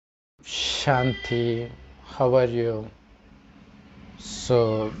Shanti, how are you?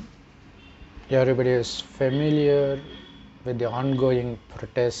 So, everybody is familiar with the ongoing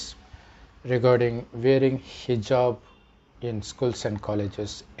protests regarding wearing hijab in schools and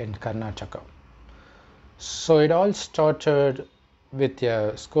colleges in Karnataka. So, it all started with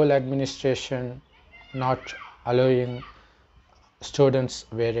a school administration not allowing students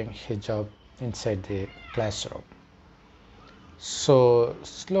wearing hijab inside the classroom. So,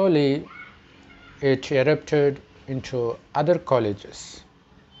 slowly it erupted into other colleges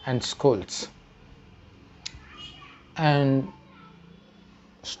and schools, and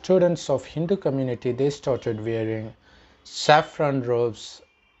students of Hindu community, they started wearing saffron robes,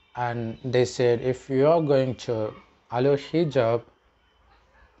 and they said, if you are going to allow hijab,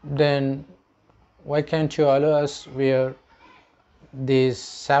 then why can't you allow us wear these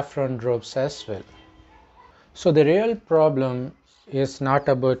saffron robes as well? So the real problem is not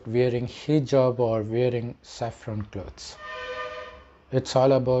about wearing hijab or wearing saffron clothes. It's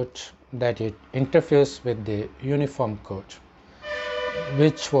all about that it interferes with the uniform code,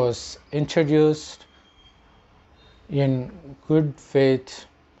 which was introduced in good faith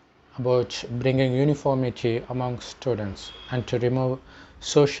about bringing uniformity among students and to remove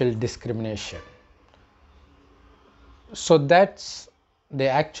social discrimination. So that's the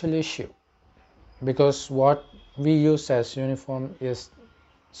actual issue, because what we use as uniform is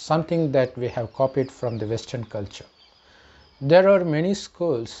something that we have copied from the Western culture. There are many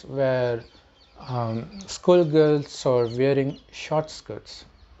schools where schoolgirls are wearing short skirts,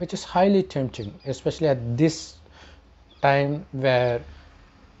 which is highly tempting, especially at this time where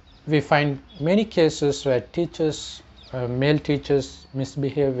we find many cases where teachers, male teachers,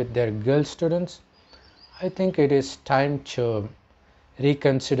 misbehave with their girl students. I think it is time to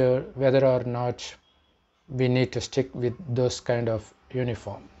reconsider whether or not we need to stick with those kind of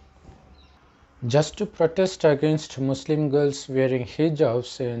uniform. Just to protest against Muslim girls wearing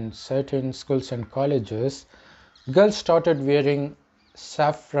hijabs in certain schools and colleges, girls started wearing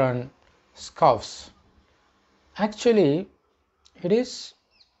saffron scarves. Actually, it is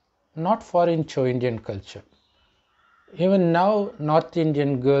not foreign to Indian culture. Even now, North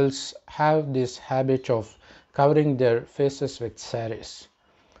Indian girls have this habit of covering their faces with saris.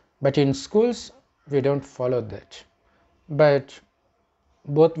 But in schools, we don't follow that. But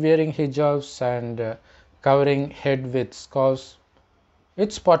both wearing hijabs and covering head with scarves,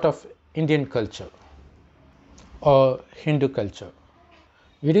 it's part of Indian culture or Hindu culture.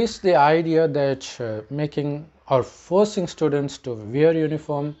 It is the idea that making or forcing students to wear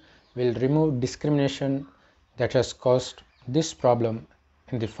uniform will remove discrimination that has caused this problem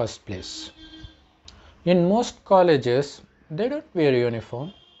in the first place. In most colleges, they don't wear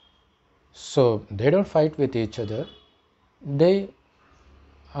uniform, so they don't fight with each other. They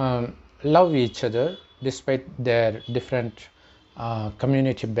love each other despite their different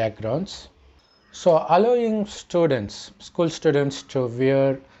community backgrounds. So allowing students, school students to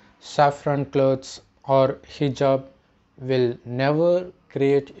wear saffron clothes or hijab will never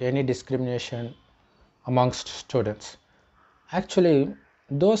create any discrimination amongst students. Actually,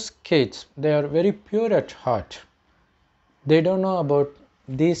 those kids, they are very pure at heart. They don't know about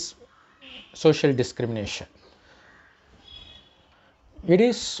this social discrimination. It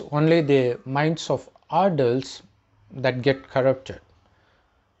is only the minds of adults that get corrupted.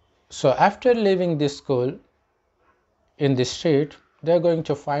 So after leaving this school, in the street, they are going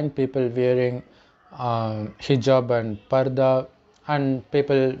to find people wearing hijab and parda and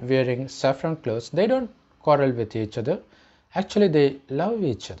people wearing saffron clothes. They don't quarrel with each other. Actually, they love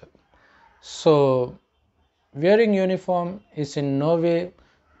each other. So wearing uniform is in no way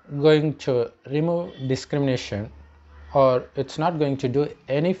going to remove discrimination, or it's not going to do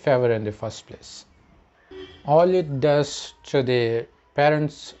any favor in the first place. All it does to the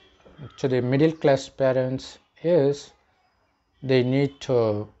parents, to the middle class parents, is they need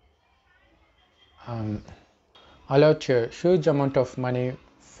to allot a huge amount of money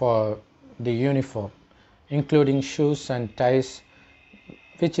for the uniform, including shoes and ties,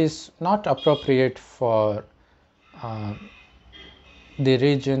 which is not appropriate for the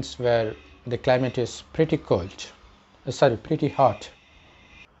regions where the climate is pretty cold, pretty hot.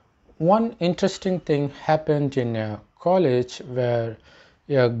 One interesting thing happened in a college where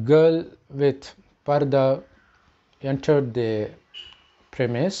a girl with parda entered the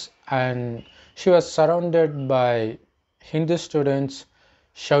premise, and she was surrounded by Hindu students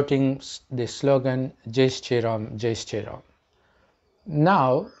shouting the slogan Jai Shri Ram, Jai Shri Ram.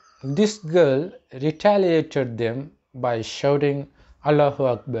 Now, this girl retaliated them by shouting Allahu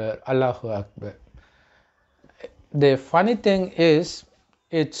Akbar, Allahu Akbar. The funny thing is,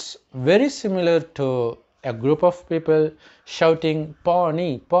 it's very similar to a group of people shouting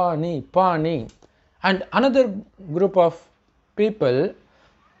Pani, Pani, Pani, and another group of people,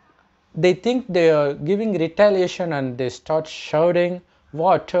 they think they are giving retaliation and they start shouting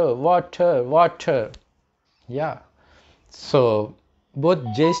water, water, water. Yeah. So both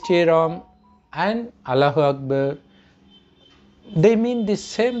Jai Shri Ram and Allahu Akbar, they mean the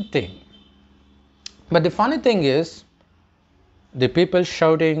same thing. But the funny thing is, the people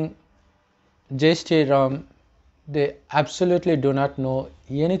shouting Jai Shri Ram, they absolutely do not know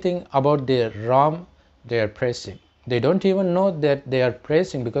anything about their Ram they are praising. They don't even know that they are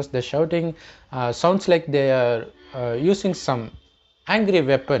praising, because the shouting sounds like they are using some angry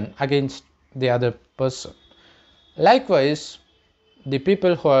weapon against the other person. Likewise, the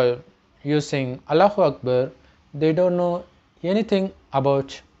people who are using Allahu Akbar, they don't know anything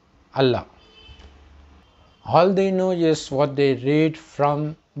about Allah. All they know is what they read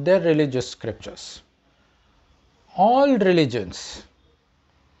from their religious scriptures. All religions,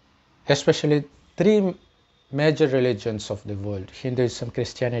 especially three major religions of the world, Hinduism,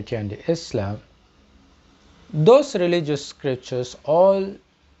 Christianity and Islam, those religious scriptures all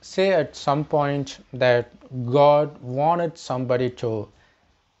say at some point that God wanted somebody to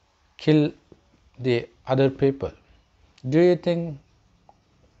kill the other people. Do you think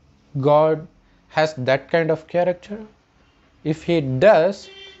God has that kind of character? If he does,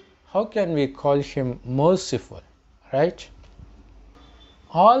 how can we call him merciful, right?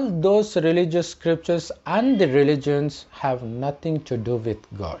 All those religious scriptures and the religions have nothing to do with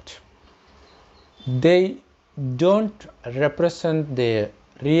God. They don't represent the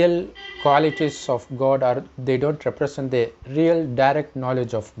real qualities of God, or they don't represent the real direct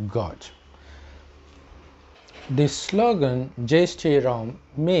knowledge of God. The slogan Jai Shri Ram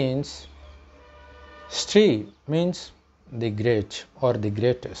means, Shri means the great or the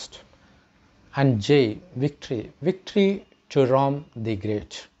greatest, and Jai, victory, victory to Ram the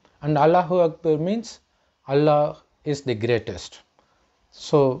great, and Allahu Akbar means Allah is the greatest.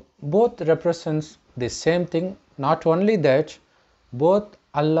 So both represents the same thing. Not only that, both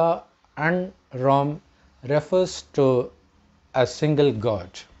Allah and Ram refers to a single God.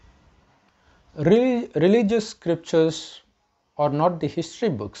 Religious scriptures are not the history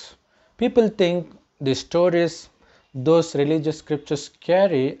books. People think the stories those religious scriptures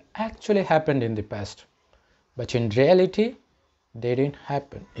carry actually happened in the past, but in reality they didn't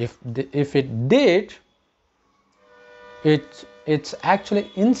happen. If it did, it's actually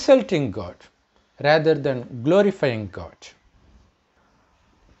insulting God rather than glorifying God.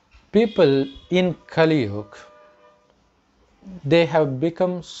 People in Kali Yuga, they have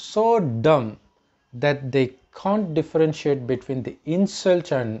become so dumb that they can't differentiate between the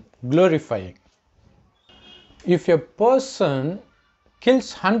insult and glorifying. If a person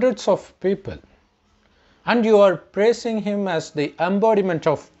kills hundreds of people and you are praising him as the embodiment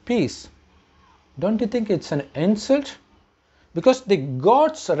of peace, don't you think it's an insult? Because the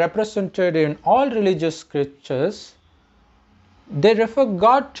gods represented in all religious scriptures, they refer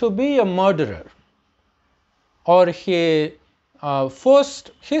God to be a murderer, or he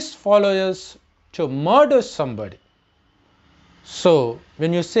forced his followers to murder somebody. So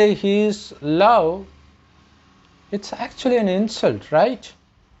when you say he is love, it's actually an insult, right?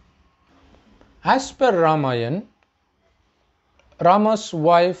 As per Ramayana, Rama's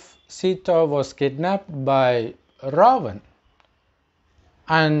wife Sita was kidnapped by Ravan,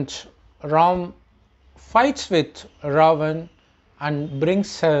 and Ram fights with Ravan and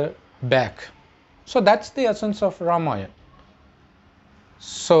brings her back. So that's the essence of Ramayana.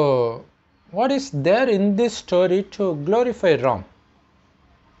 So what is there in this story to glorify Ram?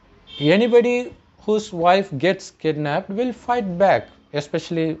 Anybody whose wife gets kidnapped will fight back,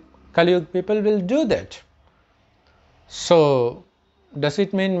 especially Kali Yuga people will do that. So does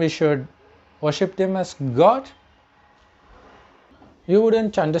it mean we should worship them as God? You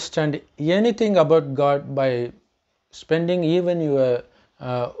wouldn't understand anything about God by spending even your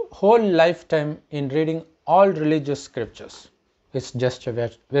whole lifetime in reading all religious scriptures. It's just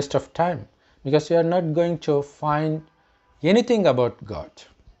a waste of time, because you are not going to find anything about God.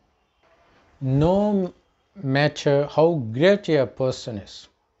 No matter how great a person is,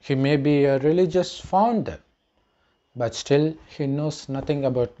 he may be a religious founder, but still he knows nothing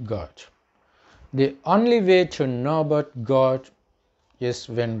about God. The only way to know about God is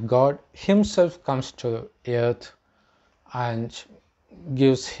when God himself comes to earth and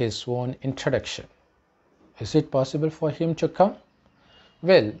gives his own introduction. Is it possible for him to come?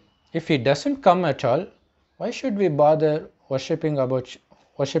 Well, if he doesn't come at all, why should we bother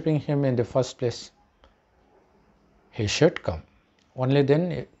worshipping him in the first place? He should come. only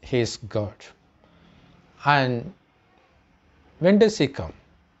then he is God. And when does he come?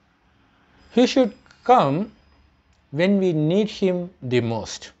 He should come when we need him the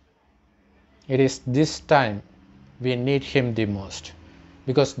most. It is this time we need him the most,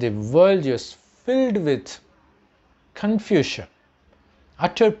 because the world is filled with confusion,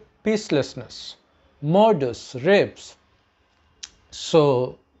 utter peacelessness, murders, rapes.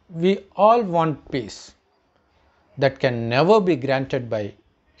 So we all want peace that can never be granted by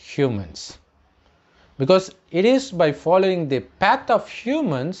humans, because it is by following the path of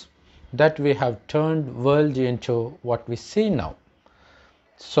humans that we have turned world into what we see now.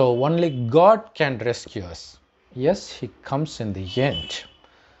 So only God can rescue us. Yes, he comes in the end.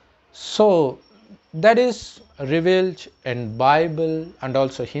 So that is revealed in Bible and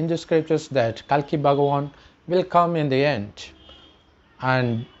also Hindu scriptures, that Kalki Bhagavan will come in the end,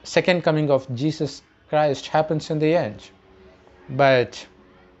 and second coming of Jesus Christ happens in the end. But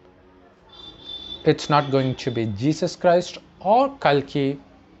it's not going to be Jesus Christ or Kalki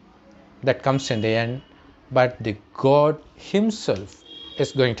that comes in the end, but the God himself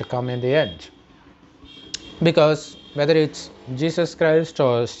is going to come in the end. Because whether it's Jesus Christ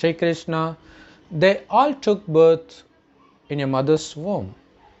or Sri Krishna, they all took birth in a mother's womb.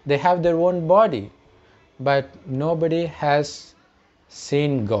 They have their own body, but nobody has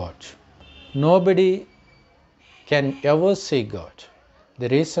seen God. Nobody can ever see God. The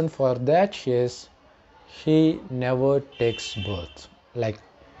reason for that is he never takes birth like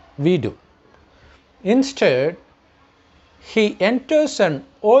we do. Instead, he enters an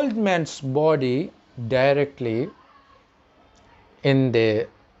old man's body directly in the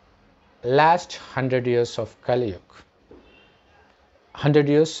last 100 years of Kali Yuga. 100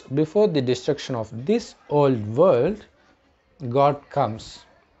 years before the destruction of this old world, God comes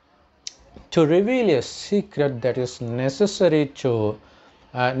to reveal a secret that is necessary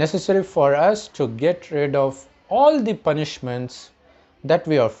for us to get rid of all the punishments that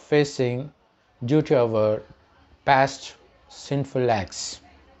we are facing due to our past sinful acts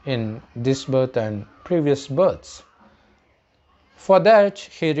in this birth and previous births. For that,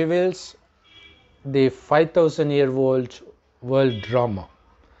 he reveals the 5,000-year-old world drama.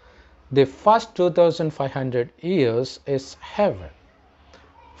 The first 2,500 years is heaven,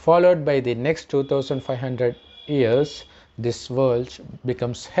 followed by the next 2,500 years this world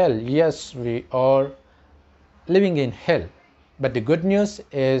becomes hell. Yes, we are living in hell, but the good news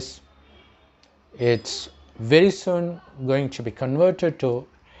is it's very soon going to be converted to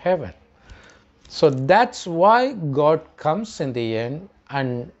heaven. So that's why God comes in the end,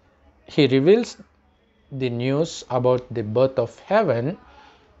 and he reveals the news about the birth of heaven.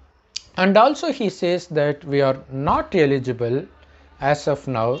 And also he says that we are not eligible as of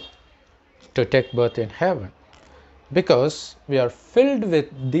now to take birth in heaven, because we are filled with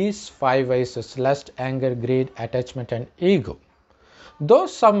these five vices: lust, anger, greed, attachment, and ego. Though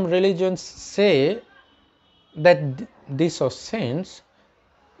some religions say that these are sins,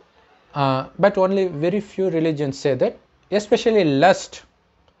 but only very few religions say that, especially lust.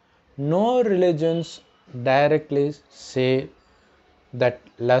 No religions directly say that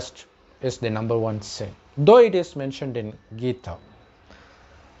lust is the number one sin, though it is mentioned in Gita,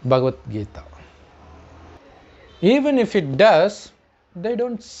 Bhagavad Gita. Even if it does, they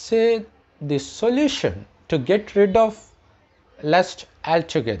don't say the solution to get rid of lust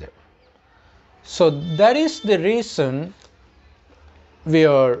altogether. So that is the reason we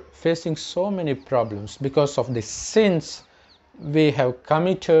are facing so many problems, because of the sins we have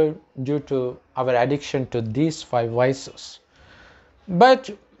committed due to our addiction to these five vices.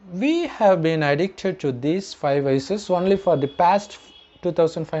 But we have been addicted to these five vices only for the past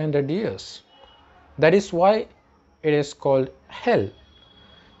 2,500 years. That is why it is called hell.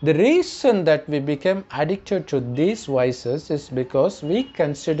 The reason that we became addicted to these vices is because we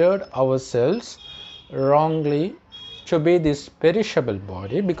considered ourselves wrongly to be this perishable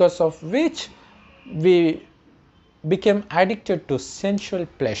body, because of which we became addicted to sensual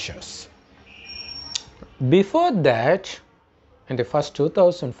pleasures. Before that, in the first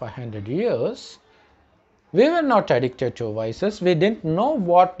 2,500 years, we were not addicted to vices. We didn't know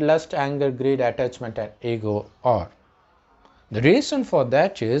what lust, anger, greed, attachment, and ego are. The reason for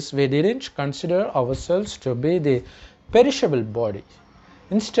that is we didn't consider ourselves to be the perishable body.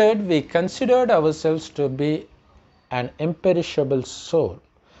 Instead, we considered ourselves to be an imperishable soul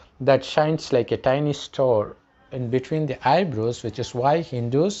that shines like a tiny star in between the eyebrows, which is why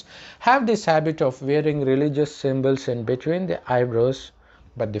Hindus have this habit of wearing religious symbols in between the eyebrows.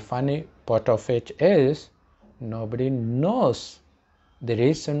 But the funny part of it is nobody knows the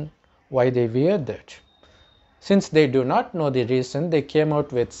reason why they wear that. Since they do not know the reason, they came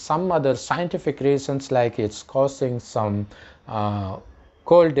out with some other scientific reasons, like it's causing some uh,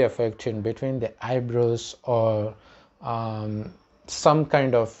 cold effect in between the eyebrows, or some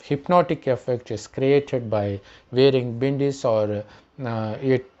kind of hypnotic effect is created by wearing bindis, or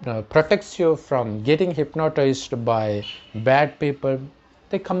it protects you from getting hypnotized by bad people.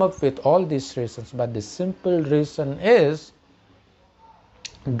 They come up with all these reasons, but the simple reason is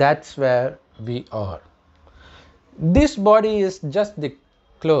that's where we are. This body is just the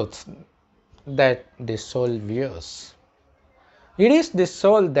clothes that the soul wears. It is the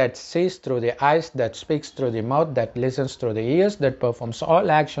soul that sees through the eyes, that speaks through the mouth, that listens through the ears, that performs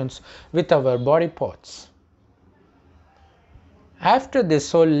all actions with our body parts. After the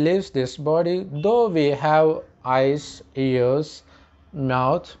soul leaves this body, though we have eyes, ears,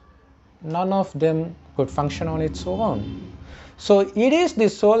 mouth, none of them could function on its own. So it is the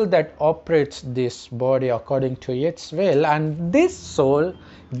soul that operates this body according to its will, and this soul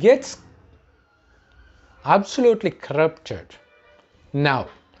gets absolutely corrupted now.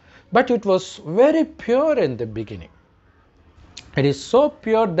 But it was very pure in the beginning. It is so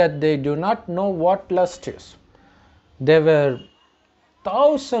pure that they do not know what lust is. They were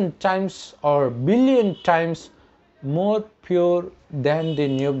 1,000 times or billion times more pure than the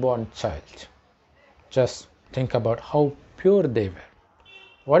newborn child. Just think about how pure they were.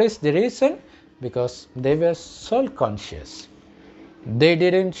 What is the reason? Because they were soul conscious. They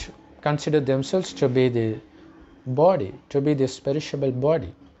didn't consider themselves to be the body, to be this perishable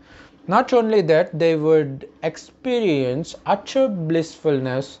body. Not only that, they would experience utter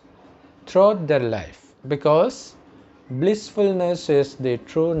blissfulness throughout their life, because blissfulness is the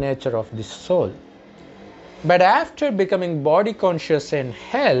true nature of the soul. But after becoming body conscious in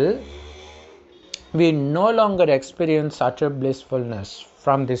hell, we no longer experience utter blissfulness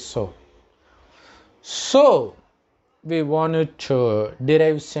from this soul. So we wanted to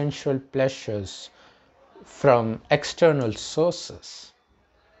derive sensual pleasures from external sources,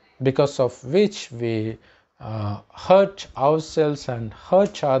 because of which we hurt ourselves and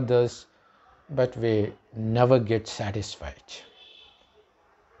hurt others, but we never get satisfied.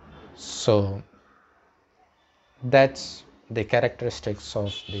 So that's the characteristics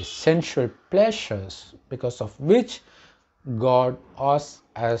of the sensual pleasures, because of which God asks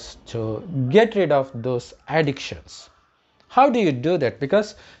us to get rid of those addictions. How do you do that?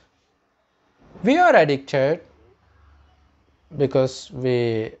 Because we are addicted because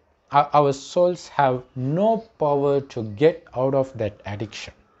our souls have no power to get out of that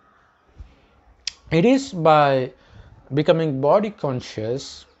addiction. It is by becoming body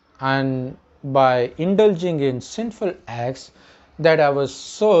conscious and by indulging in sinful acts that our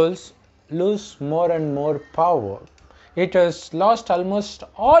souls lose more and more power. It has lost almost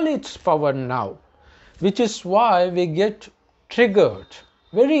all its power now, which is why we get triggered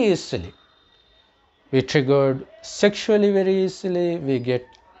very easily. We triggered sexually very easily, we get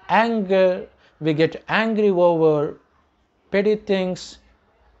angry over petty things.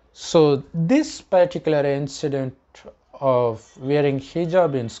 So this particular incident of wearing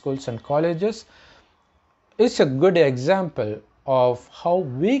hijab in schools and colleges is a good example of how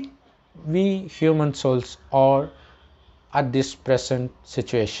weak we human souls are at this present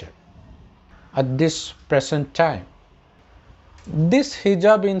situation, at this present time. This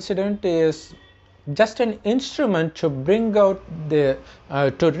hijab incident is just an instrument to bring out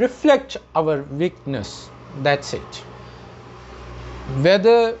to reflect our weakness. That's it.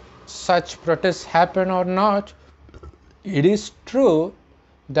 Whether such protests happen or not, it is true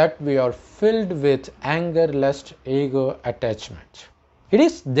that we are filled with anger, lust, ego, attachment. It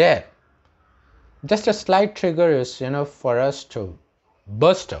is there. Just a slight trigger is enough for us to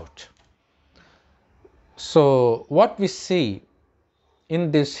burst out. So what we see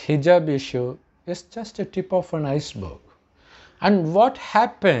in this hijab issue is just a tip of an iceberg. And what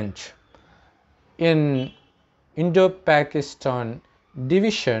happened in Indo-Pakistan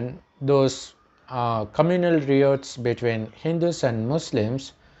division, those communal riots between Hindus and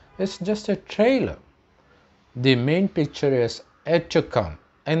Muslims, is just a trailer. The main picture is yet to come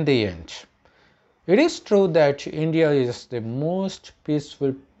in the end. It is true that India is the most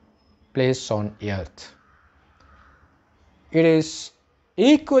peaceful place on earth. It is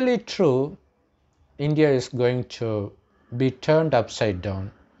equally true India is going to be turned upside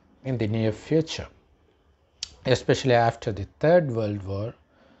down in the near future, especially after the Third World War,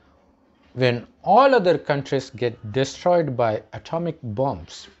 when all other countries get destroyed by atomic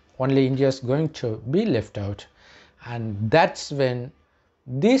bombs. Only India is going to be left out, and that's when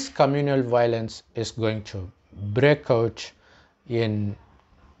this communal violence is going to break out in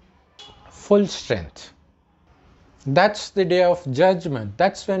full strength. That's the day of judgment.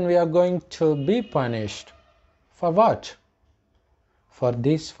 That's when we are going to be punished. For what? For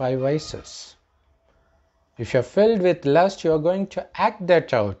these five vices. If you're filled with lust, you're going to act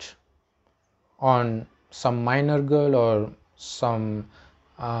that out on some minor girl or some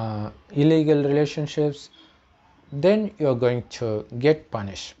illegal relationships, then you're going to get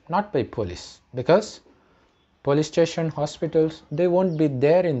punished, not by police, because police station, hospitals, they won't be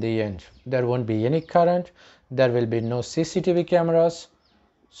there in the end. There won't be any current, there will be no CCTV cameras.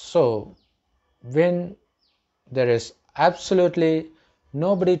 So when there is absolutely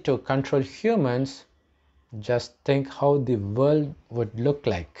nobody to control humans, just think how the world would look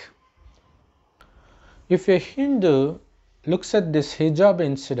like. If a Hindu looks at this hijab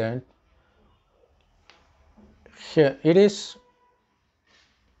incident, it is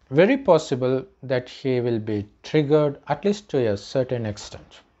very possible that he will be triggered at least to a certain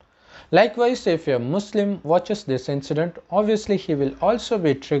extent. Likewise, if a Muslim watches this incident, obviously he will also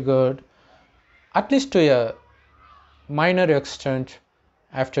be triggered at least to a minor extent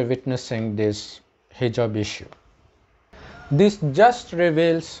after witnessing this hijab issue. This just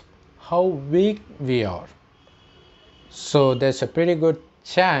reveals how weak we are. So there's a pretty good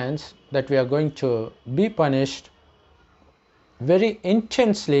chance that we are going to be punished very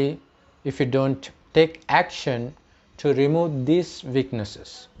intensely if you don't take action to remove these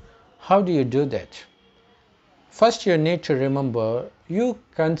weaknesses. How do you do that? First, you need to remember you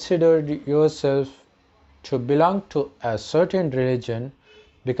considered yourself to belong to a certain religion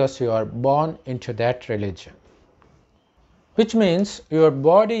because you are born into that religion, which means your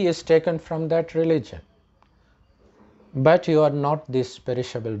body is taken from that religion. But you are not this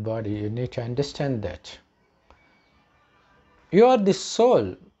perishable body. You need to understand that. You are the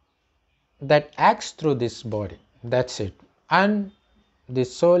soul that acts through this body. That's it. And the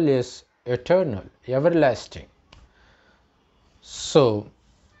soul is eternal, everlasting. So,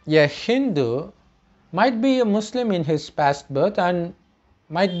 a Hindu might be a Muslim in his past birth and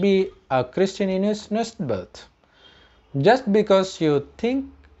might be a Christian in his next birth. Just because you think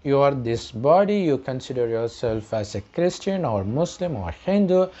you are this body, you consider yourself as a Christian or Muslim or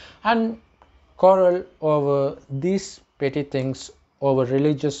Hindu and quarrel over these petty things, over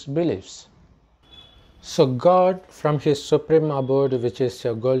religious beliefs. So God, from his supreme abode, which is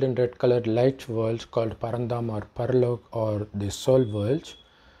a golden red colored light world called Parandam or Paralok or the soul world,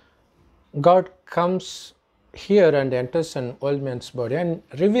 God comes here and enters an old man's body and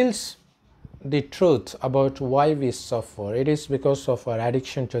reveals the truth about why we suffer. It is because of our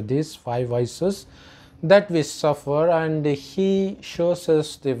addiction to these five vices that we suffer, and he shows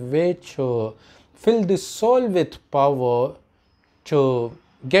us the way to fill the soul with power to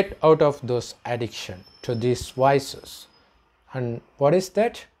get out of those addiction to these vices. And what is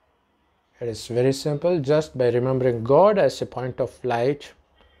that? It is very simple, just by remembering God as a point of light,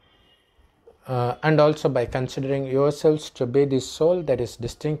 and also by considering yourselves to be the soul that is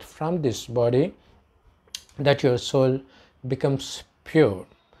distinct from this body, that your soul becomes pure.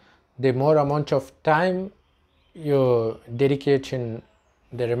 The more amount of time you dedicate in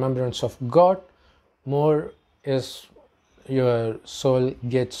the remembrance of God, more is your soul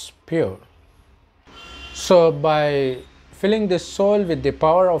gets pure. So by filling the soul with the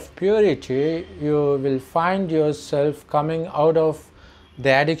power of purity, you will find yourself coming out of the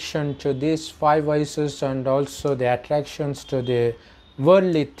addiction to these five vices and also the attractions to the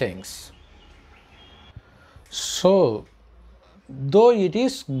worldly things. So, though it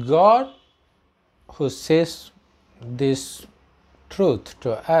is God who says this truth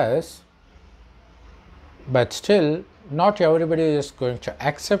to us, but still not everybody is going to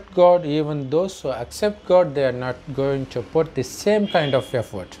accept God. Even those who accept God, they are not going to put the same kind of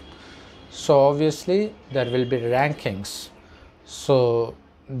effort. So obviously there will be rankings. So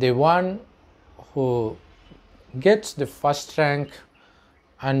the one who gets the first rank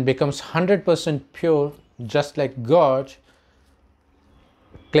and becomes 100% pure, just like God,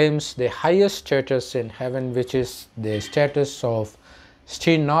 claims the highest status in heaven, which is the status of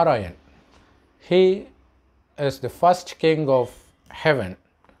Sri Narayan. He is the first king of heaven.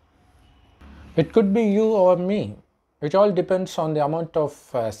 It could be you or me. It all depends on the amount of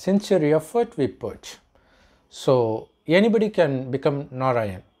sincere effort we put. So anybody can become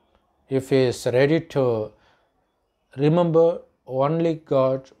Narayan if he is ready to remember only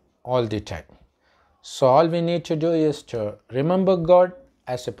God all the time. So all we need to do is to remember God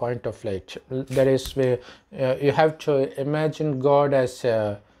as a point of light. That is where you have to imagine God as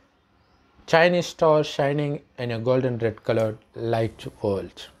a Chinese star shining in a golden red colored light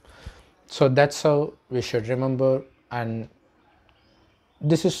world. So that's how we should remember, and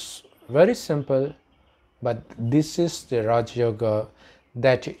this is very simple but this is the Raj Yoga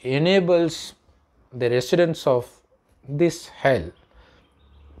that enables the residents of this hell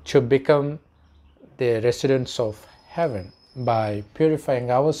to become the residents of heaven by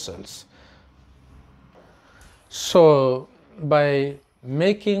purifying ourselves. So by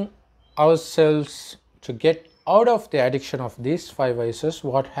making ourselves to get out of the addiction of these five vices,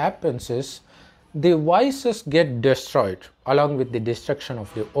 what happens is the vices get destroyed along with the destruction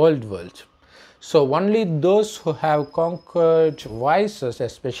of the old world. So only those who have conquered vices,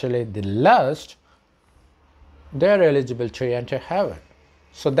 especially the lust, they are eligible to enter heaven.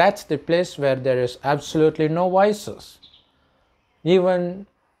 So that's the place where there is absolutely no vices. Even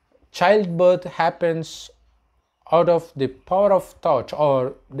childbirth happens out of the power of thought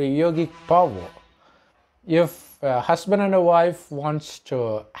or the yogic power. If a husband and a wife wants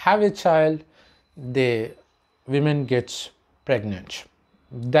to have a child, the women gets pregnant.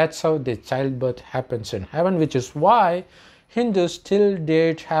 That's how the childbirth happens in heaven, which is why Hindus till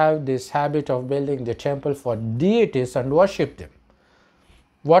date have this habit of building the temple for deities and worship them.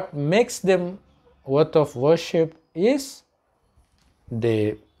 What makes them worth of worship is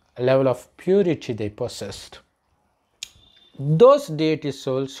the level of purity they possessed. Those deity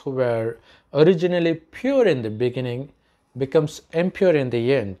souls who were originally pure in the beginning becomes impure in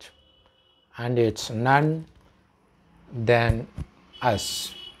the end, and it's none than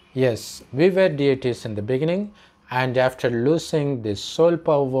us. Yes, we were deities in the beginning, and after losing the soul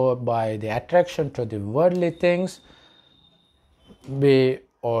power by the attraction to the worldly things, we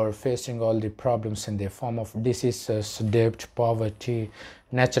are facing all the problems in the form of diseases, debt, poverty,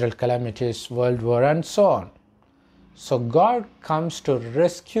 natural calamities, world war, and so on. So God comes to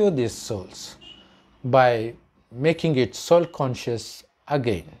rescue these souls by making it soul conscious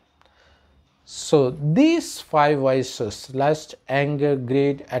again. So these five vices, lust, anger,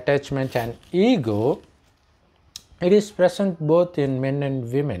 greed, attachment, and ego, it is present both in men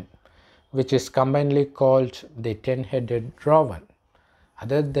and women, which is combinedly called the 10-headed Ravan.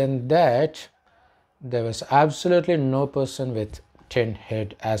 Other than that, there was absolutely no person with 10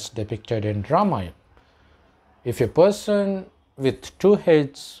 heads as depicted in Ramayana. If a person with 2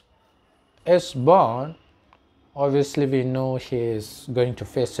 heads is born, obviously we know he is going to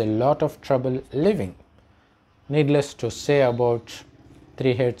face a lot of trouble living. Needless to say about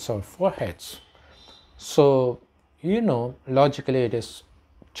 3 heads or 4 heads. So, logically it is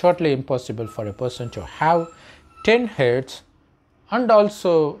totally impossible for a person to have 10 heads and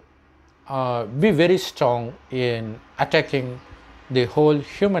also be very strong in attacking the whole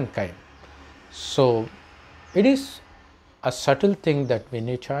humankind. So it is a subtle thing that we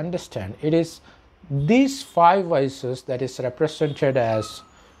need to understand. It is these 5 vices that is represented as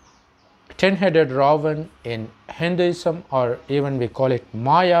 10-headed Ravan in Hinduism, or even we call it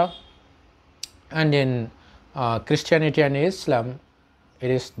Maya, and in Christianity and Islam,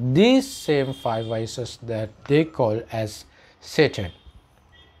 it is these same 5 vices that they call as Satan.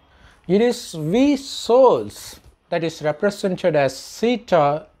 It is we souls that is represented as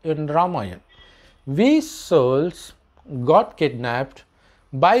Sita in Ramayana. We souls got kidnapped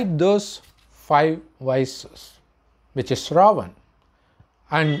by those 5 vices, which is Ravan.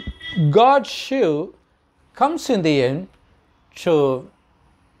 And God Shiva comes in the end to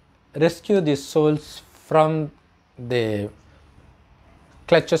rescue these souls from the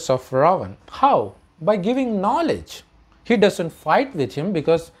clutches of Ravan. How? By giving knowledge. He doesn't fight with him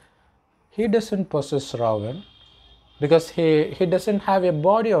because he doesn't possess Ravan, because he doesn't have a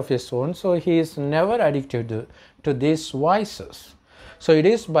body of his own, so he is never addicted to these vices. So it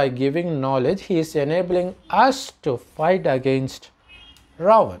is by giving knowledge he is enabling us to fight against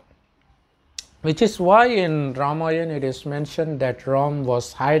Ravan, which is why in Ramayana it is mentioned that Ram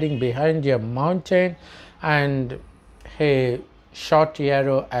was hiding behind a mountain and he shot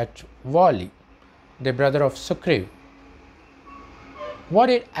arrow at Vali, the brother of Sugriv. What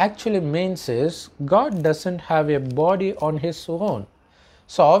it actually means is God doesn't have a body on his own.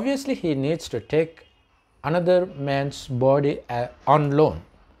 So obviously he needs to take another man's body on loan.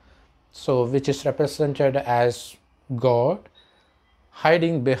 So which is represented as God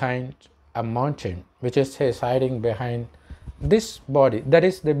hiding behind a mountain, which is his hiding behind this body. That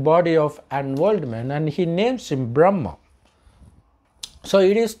is the body of an old man, and he names him Brahma. So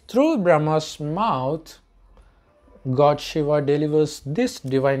it is through Brahma's mouth God Shiva delivers this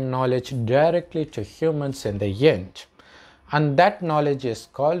divine knowledge directly to humans in the end. And that knowledge is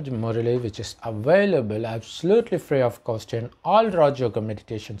called Murli, which is available absolutely free of cost in all Raj Yoga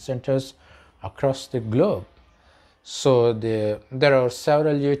meditation centers across the globe. So there are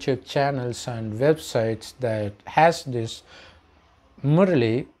several YouTube channels and websites that has this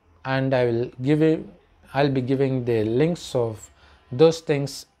Murli, and I will give you I'll be giving the links of those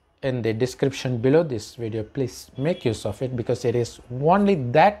things in the description below this video. Please make use of it, because it is only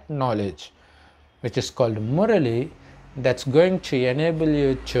that knowledge, which is called Murli, that's going to enable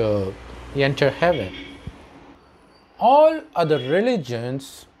you to enter heaven. All other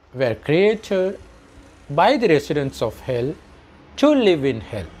religions were created by the residents of hell to live in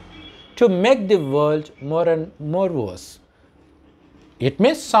hell, to make the world more and more worse. It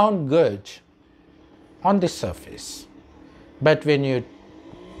may sound good on the surface, but when you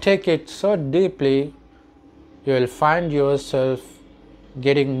take it so deeply, you will find yourself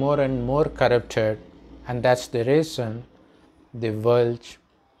getting more and more corrupted, and that's the reason the world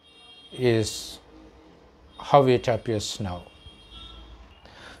is how it appears now.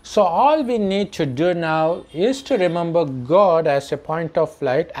 So all we need to do now is to remember God as a point of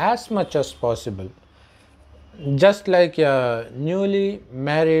light as much as possible. Just like a newly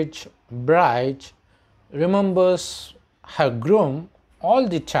married bride remembers her groom all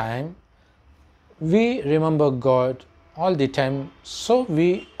the time, we remember God all the time, so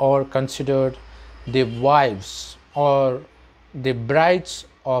we are considered the wives or the brides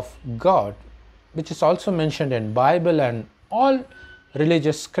of God, which is also mentioned in Bible and all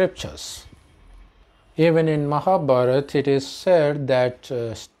religious scriptures. Even in Mahabharata, it is said that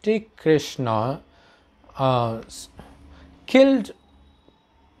Sri Krishna killed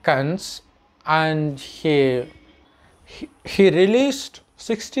Kans, and he released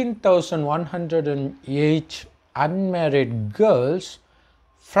 16,108 unmarried girls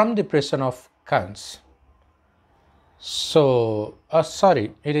from the prison of Kans. So,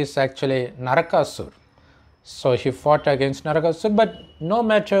 it is actually Narakasur. So he fought against Narakasur, but no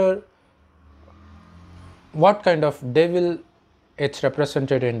matter what kind of devil it's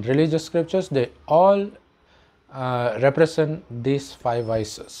represented in religious scriptures, they all represent these 5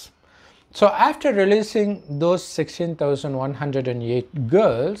 vices. So after releasing those 16,108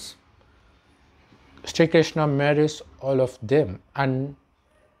 girls, Sri Krishna marries all of them and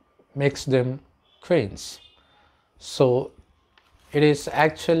makes them queens. So it is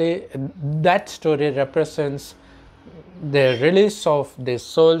actually, that story represents the release of the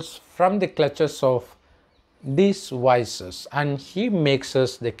souls from the clutches of these vices, and he makes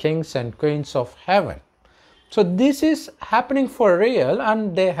us the kings and queens of heaven. So this is happening for real,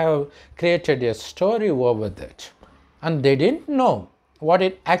 and they have created a story over that, and they didn't know what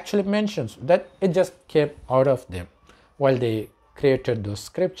it actually mentions, that it just came out of them while they created those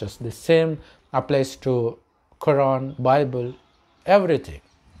scriptures. The same applies to Quran, Bible, everything.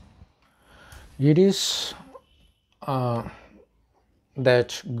 It is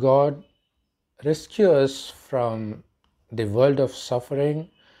that God rescues us from the world of suffering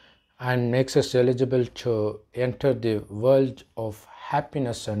and makes us eligible to enter the world of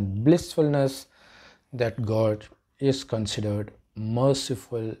happiness and blissfulness, that God is considered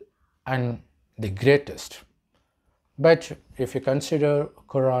merciful and the greatest. But if you consider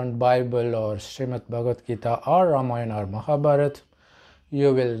Quran, Bible, or Srimad Bhagavad Gita, or Ramayana, or Mahabharata,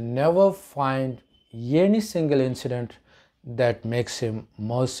 you will never find any single incident that makes him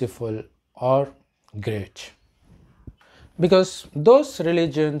merciful or great. Because those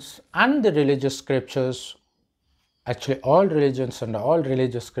religions and the religious scriptures, actually all religions and all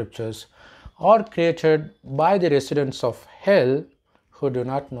religious scriptures, are created by the residents of hell who do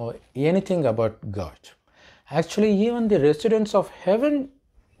not know anything about God. Actually, even the residents of heaven,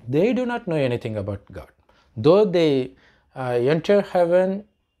 they do not know anything about God. Though they enter heaven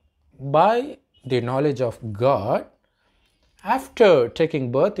by the knowledge of God, after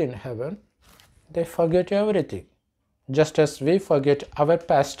taking birth in heaven, they forget everything, just as we forget our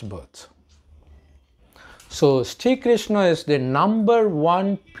past births. So Sri Krishna is the number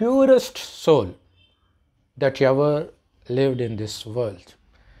one purest soul that ever lived in this world.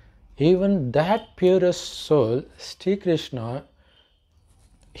 Even that purest soul, Sri Krishna,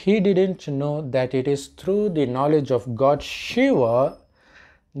 he didn't know that it is through the knowledge of God Shiva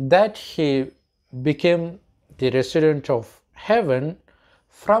that he became the resident of heaven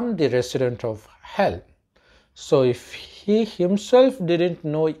from the resident of hell. So if he himself didn't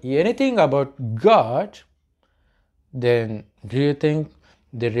know anything about God, then do you think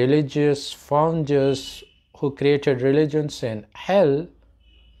the religious founders who created religions in hell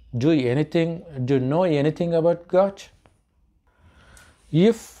do know anything about God?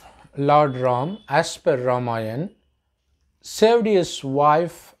 If Lord Ram, as per Ramayana, saved his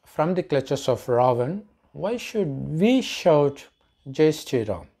wife from the clutches of Ravan, why should we shout Jai Shri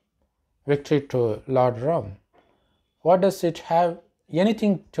Ram, victory to Lord Ram? What does it have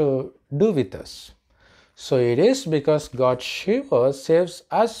anything to do with us? So it is because God Shiva saves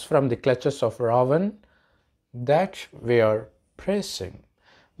us from the clutches of Ravan that we are praising.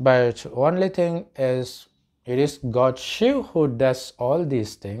 But only thing is, it is God Shiv who does all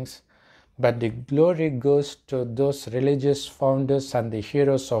these things, but the glory goes to those religious founders and the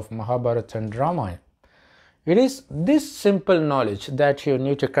heroes of Mahabharata and Ramayana. It is this simple knowledge that you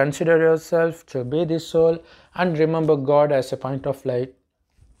need to consider yourself to be the soul and remember God as a point of light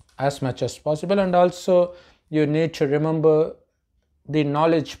as much as possible, and also you need to remember the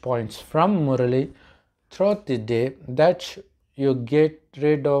knowledge points from Murli throughout the day, that you get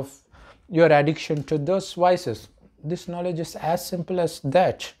rid of your addiction to those vices. This knowledge is as simple as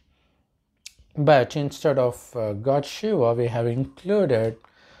that. But instead of God Shiva, we have included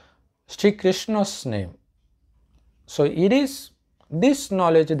Sri Krishna's name. So it is this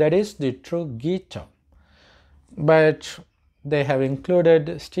knowledge that is the true Gita. But they have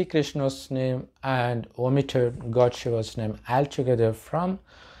included Sri Krishna's name and omitted God Shiva's name altogether from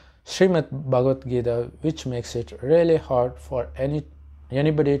Srimad Bhagavad Gita, which makes it really hard for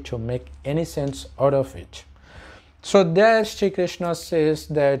anybody to make any sense out of it. So there Sri Krishna says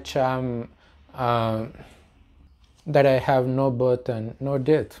that that I have no birth and no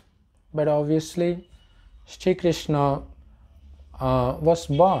death. But obviously Sri Krishna was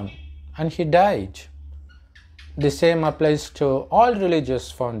born and he died. The same applies to all religious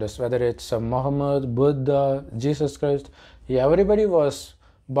founders, whether it's Muhammad, Buddha, Jesus Christ. Everybody was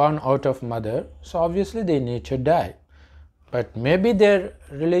born out of mother, so obviously they need to die. But maybe their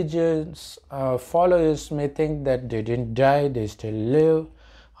religious followers may think that they didn't die, they still live.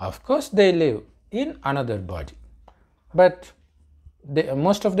 Of course they live in another body. But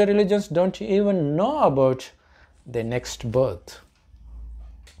most of the religions don't even know about the next birth.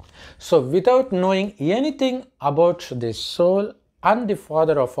 So without knowing anything about the soul and the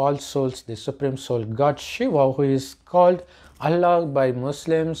father of all souls, the supreme soul, God Shiva, who is called Allah by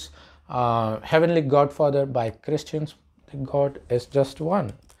Muslims, heavenly Godfather by Christians, the God is just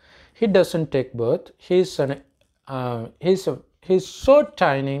one. He doesn't take birth. He's so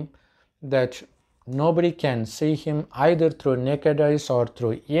tiny that nobody can see him either through naked eyes or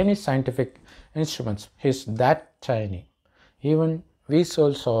through any scientific instruments. He's that tiny. Even we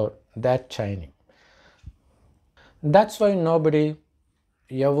souls are that tiny. That's why nobody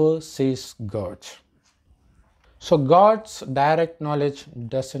ever sees God. So God's direct knowledge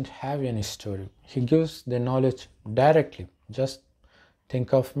doesn't have any story. He gives the knowledge directly. Just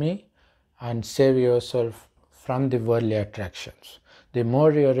think of me and save yourself from the worldly attractions. The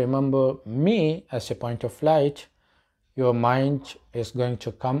more you remember me as a point of light, your mind is going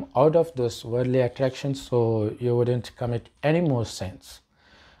to come out of those worldly attractions, so you wouldn't commit any more sins.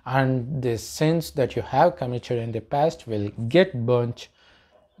 And the sins that you have committed in the past will get burnt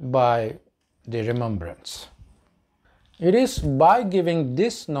by the remembrance. It is by giving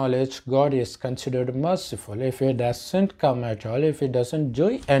this knowledge God is considered merciful. If He doesn't come at all, if He doesn't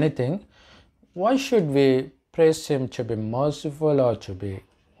do anything, why should we praise Him to be merciful or to be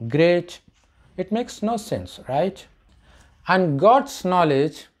great? It makes no sense, right? And God's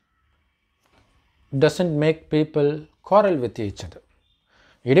knowledge doesn't make people quarrel with each other.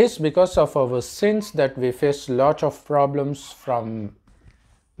 It is because of our sins that we face a lot of problems from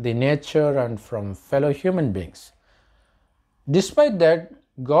the nature and from fellow human beings. Despite that,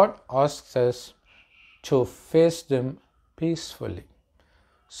 God asks us to face them peacefully.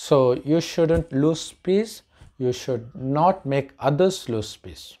 So you shouldn't lose peace. You should not make others lose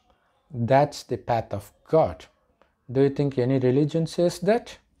peace. That's the path of God. Do you think any religion says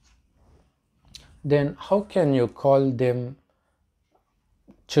that? Then how can you call them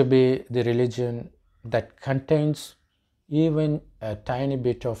to be the religion that contains even a tiny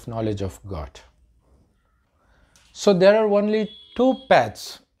bit of knowledge of God? So there are only two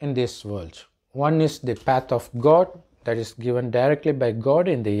paths in this world. One is the path of God, that is given directly by God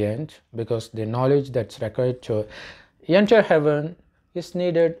in the end, because the knowledge that's required to enter heaven is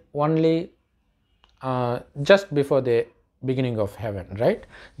needed only just before the beginning of heaven, right?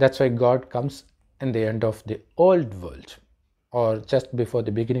 That's why God comes in the end of the old world, or just before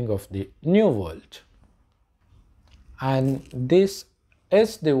the beginning of the new world. And this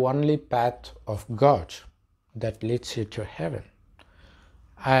is the only path of God that leads you to heaven.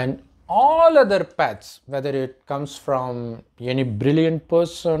 And all other paths, whether it comes from any brilliant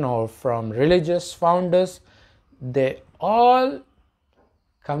person or from religious founders, they all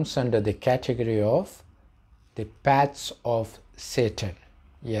comes under the category of the paths of Satan.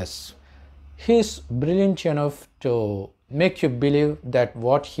 Yes, he is brilliant enough to make you believe that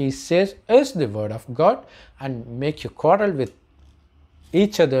what he says is the word of God and make you quarrel with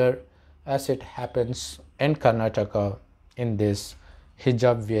each other, as it happens in Karnataka in this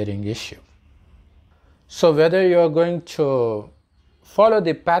hijab wearing issue. So whether you are going to follow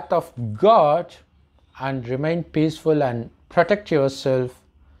the path of God and remain peaceful and protect yourself,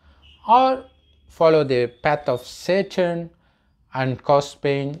 or follow the path of Satan and cause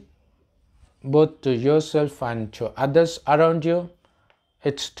pain both to yourself and to others around you,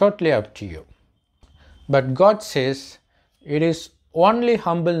 it's totally up to you. But God says it is only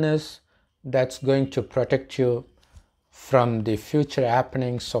humbleness that's going to protect you from the future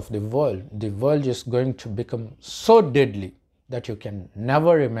happenings of the world. The world is going to become so deadly that you can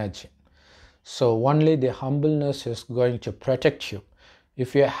never imagine. So only the humbleness is going to protect you.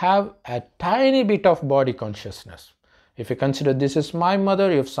 If you have a tiny bit of body consciousness, if you consider this is my mother,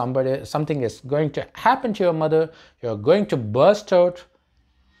 if something is going to happen to your mother, you are going to burst out,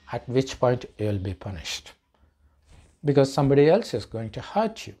 at which point you will be punished because somebody else is going to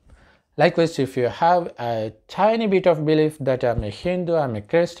hurt you. Likewise, if you have a tiny bit of belief that I'm a Hindu, I'm a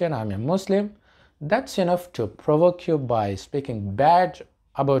Christian, I'm a Muslim, that's enough to provoke you by speaking bad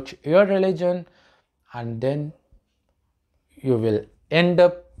about your religion, and then you will end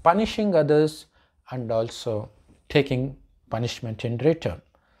up punishing others and also taking punishment in return.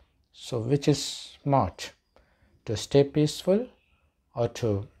 So which is smart, to stay peaceful or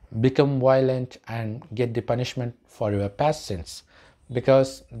to become violent and get the punishment for your past sins?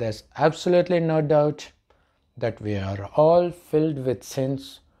 Because there's absolutely no doubt that we are all filled with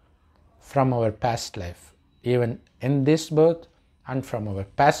sins from our past life, even in this birth and from our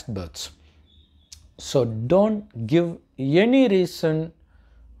past births. So don't give any reason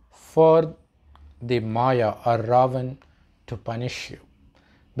for the Maya or Ravan to punish you,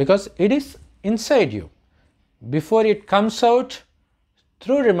 because it is inside you. Before it comes out,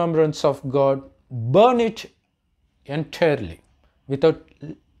 through remembrance of God, burn it entirely without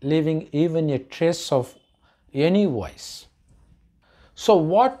leaving even a trace of any voice. So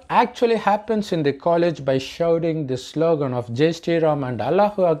what actually happens in the college by shouting the slogan of Jai Shri Ram and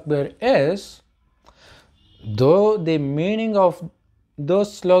Allahu Akbar is, though the meaning of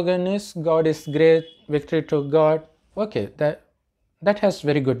those slogan is God is great, victory to God, okay, that has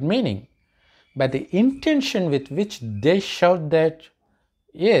very good meaning. But the intention with which they shout that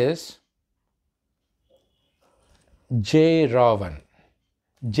is Jai Ravan,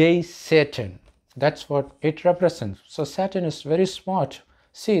 Jai Satan. That's what it represents. So Satan is very smart.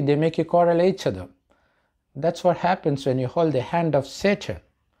 See, they make you quarrel each other. That's what happens when you hold the hand of Satan.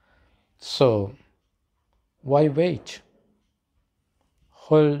 So why wait?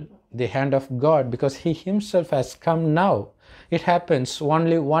 Hold the hand of God, because He Himself has come now. It happens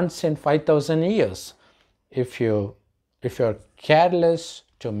only once in 5,000 years. If you're careless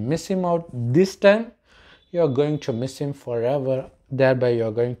to miss Him out this time, you're going to miss Him forever. Thereby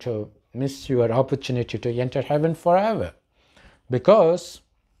you're going to miss your opportunity to enter heaven forever. Because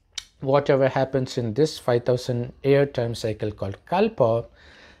whatever happens in this 5,000 year time cycle called Kalpa,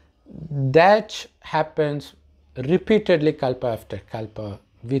 that happens repeatedly, Kalpa after Kalpa,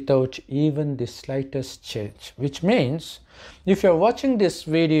 without even the slightest change. Which means, if you're watching this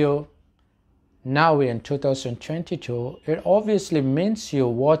video now in 2022, it obviously means you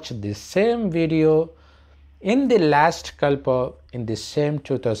watched the same video in the last Kalpa in the same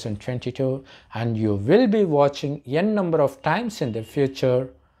 2022, and you will be watching n number of times in the future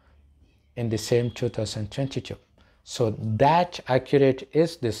in the same 2022. So that accurate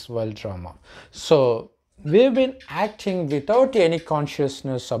is this world drama. So we've been acting without any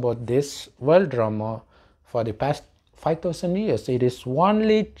consciousness about this world drama for the past 5,000 years. It is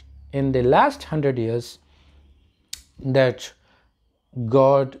only in the last 100 years that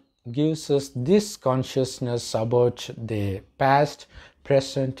God gives us this consciousness about the past,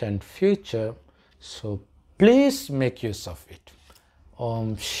 present and future. So please make use of it.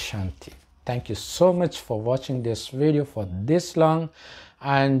 Om Shanti. Thank you so much for watching this video for this long,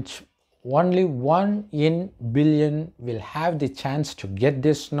 and only 1 in billion will have the chance to get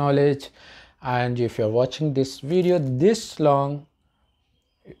this knowledge. And if you're watching this video this long,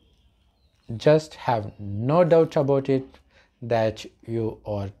 just have no doubt about it that you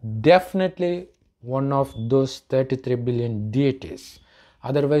are definitely one of those 33 billion deities.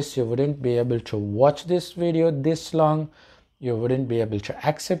 Otherwise you wouldn't be able to watch this video this long, you wouldn't be able to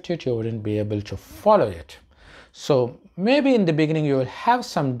accept it, you wouldn't be able to follow it. So maybe in the beginning you will have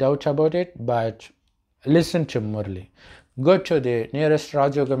some doubt about it, but listen to Murli. Go to the nearest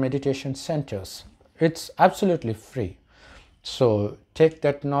Raj Yoga meditation centers. It's absolutely free. So take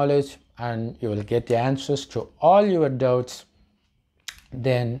that knowledge and you will get the answers to all your doubts.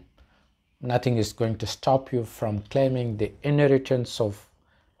 Then nothing is going to stop you from claiming the inheritance of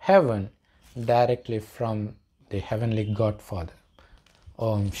heaven directly from the Heavenly Godfather.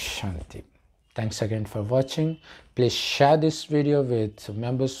 Om Shanti. Thanks again for watching. Please share this video with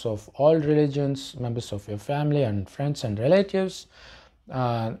members of all religions, members of your family and friends and relatives,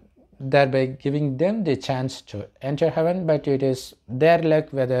 thereby giving them the chance to enter heaven. But it is their luck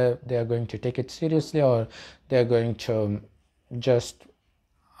whether they are going to take it seriously or they are going to just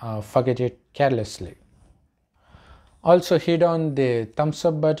forget it carelessly. Also hit on the thumbs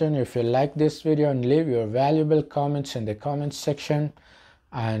up button if you like this video and leave your valuable comments in the comments section.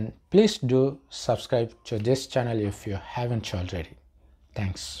 And please do subscribe to this channel if you haven't already.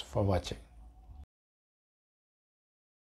 Thanks for watching.